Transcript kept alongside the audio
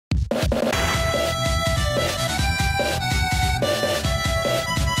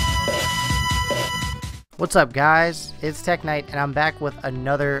What's up guys, it's Tech Knight and I'm back with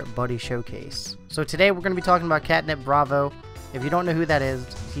another buddy showcase. So today we're going to be talking about Catnip Bravo. If you don't know who that is,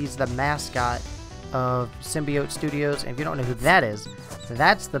 he's the mascot of Symbiote Studios, and if you don't know who that is,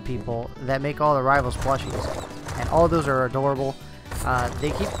 that's the people that make all the Rivals plushies, and all of those are adorable. They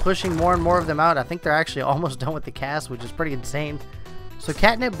keep pushing more and more of them out. I think they're actually almost done with the cast, which is pretty insane. So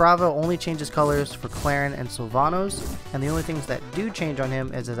Catnip Bravo only changes colors for Clarin and Sylvanos, and the only things that do change on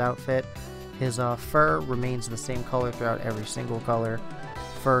him is his outfit. His fur remains the same color throughout every single color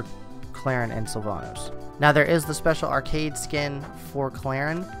for Clarin and Sylvanos. Now there is the special arcade skin for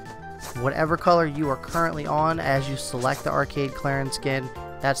Clarin. Whatever color you are currently on as you select the arcade Clarin skin,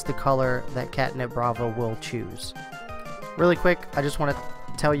 that's the color that Catnip Bravo will choose. Really quick, I just want to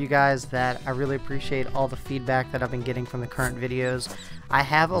tell you guys that I really appreciate all the feedback that I've been getting from the current videos. I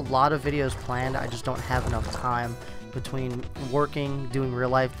have a lot of videos planned, I just don't have enough time between working, doing real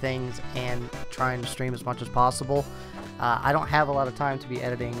life things, and trying to stream as much as possible. I don't have a lot of time to be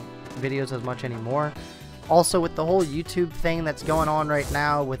editing videos as much anymore. Also, with the whole YouTube thing that's going on right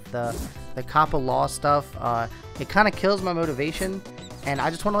now with the COPPA law stuff, it kind of kills my motivation, and I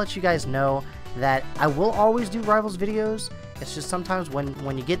just want to let you guys know that I will always do Rivals videos. It's just sometimes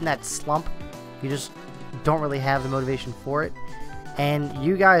when you get in that slump, you just don't really have the motivation for it, and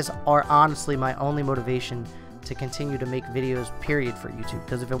you guys are honestly my only motivation to continue to make videos, period, for YouTube.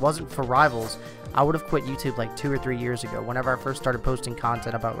 Because if it wasn't for Rivals, I would have quit YouTube like 2 or 3 years ago, whenever I first started posting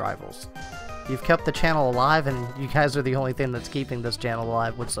content about Rivals. You've kept the channel alive, and you guys are the only thing that's keeping this channel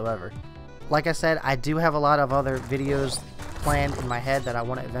alive whatsoever. Like I said, I do have a lot of other videos planned in my head that I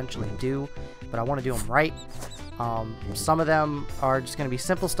want to eventually do, but I want to do them right. Some of them are just going to be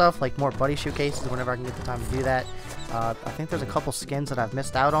simple stuff, like more buddy showcases whenever I can get the time to do that. I think there's a couple skins that I've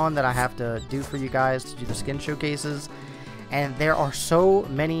missed out on that I have to do for you guys to do the skin showcases. And there are so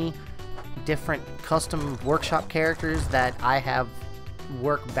many different custom workshop characters that I have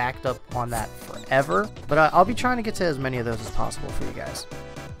work backed up on that forever. But I'll be trying to get to as many of those as possible for you guys.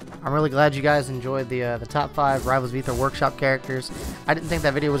 I'm really glad you guys enjoyed the top 5 Rivals of Aether workshop characters. I didn't think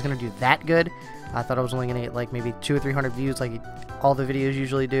that video was going to do that good. I thought I was only going to get like maybe 200 or 300 views like all the videos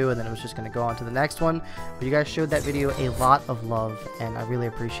usually do, and then it was just going to go on to the next one. But you guys showed that video a lot of love, and I really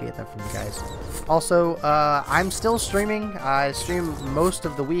appreciate that from you guys. Also, I'm still streaming. I stream most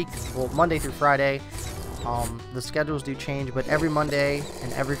of the week, well, Monday through Friday. The schedules do change, but every Monday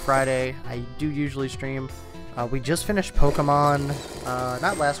and every Friday I do usually stream. We just finished Pokemon,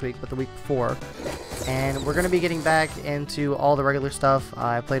 not last week, but the week before, and we're going to be getting back into all the regular stuff.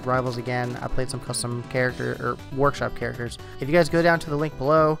 I played Rivals again. I played some custom character or workshop characters. If you guys go down to the link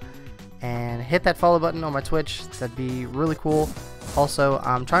below and hit that follow button on my Twitch, that'd be really cool. Also,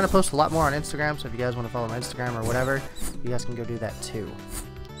 I'm trying to post a lot more on Instagram, so if you guys want to follow my Instagram or whatever, you guys can go do that too.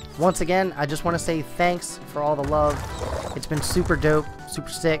 Once again, I just want to say thanks for all the love. It's been super dope, super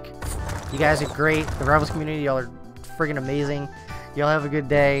sick. You guys are great. The Rivals community, y'all are friggin' amazing. Y'all have a good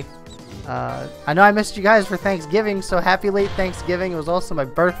day. I know I missed you guys for Thanksgiving, so happy late Thanksgiving. It was also my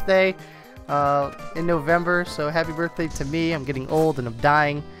birthday in November, so happy birthday to me. I'm getting old and I'm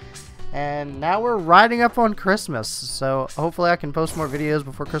dying. And now we're riding up on Christmas, so hopefully I can post more videos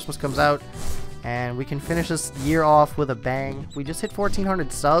before Christmas comes out, and we can finish this year off with a bang. We just hit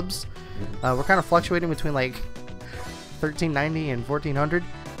 1,400 subs. We're kind of fluctuating between like 1,390 and 1,400,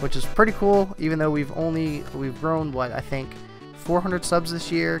 which is pretty cool, even though we've grown, what, I think 400 subs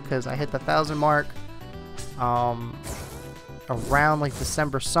this year, because I hit the 1,000 mark around like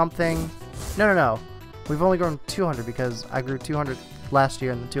December something. No, we've only grown 200 because I grew 200 last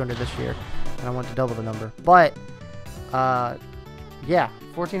year and then 200 this year, and I want to double the number. But yeah,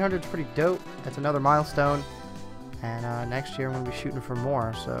 1,400 is pretty dope. That's another milestone, and next year I'm going to be shooting for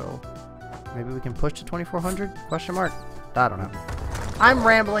more, so maybe we can push to 2,400? Question mark? I don't know. I'm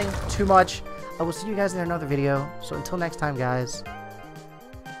rambling too much. I will see you guys in another video. So until next time, guys,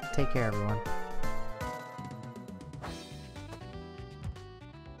 take care, everyone.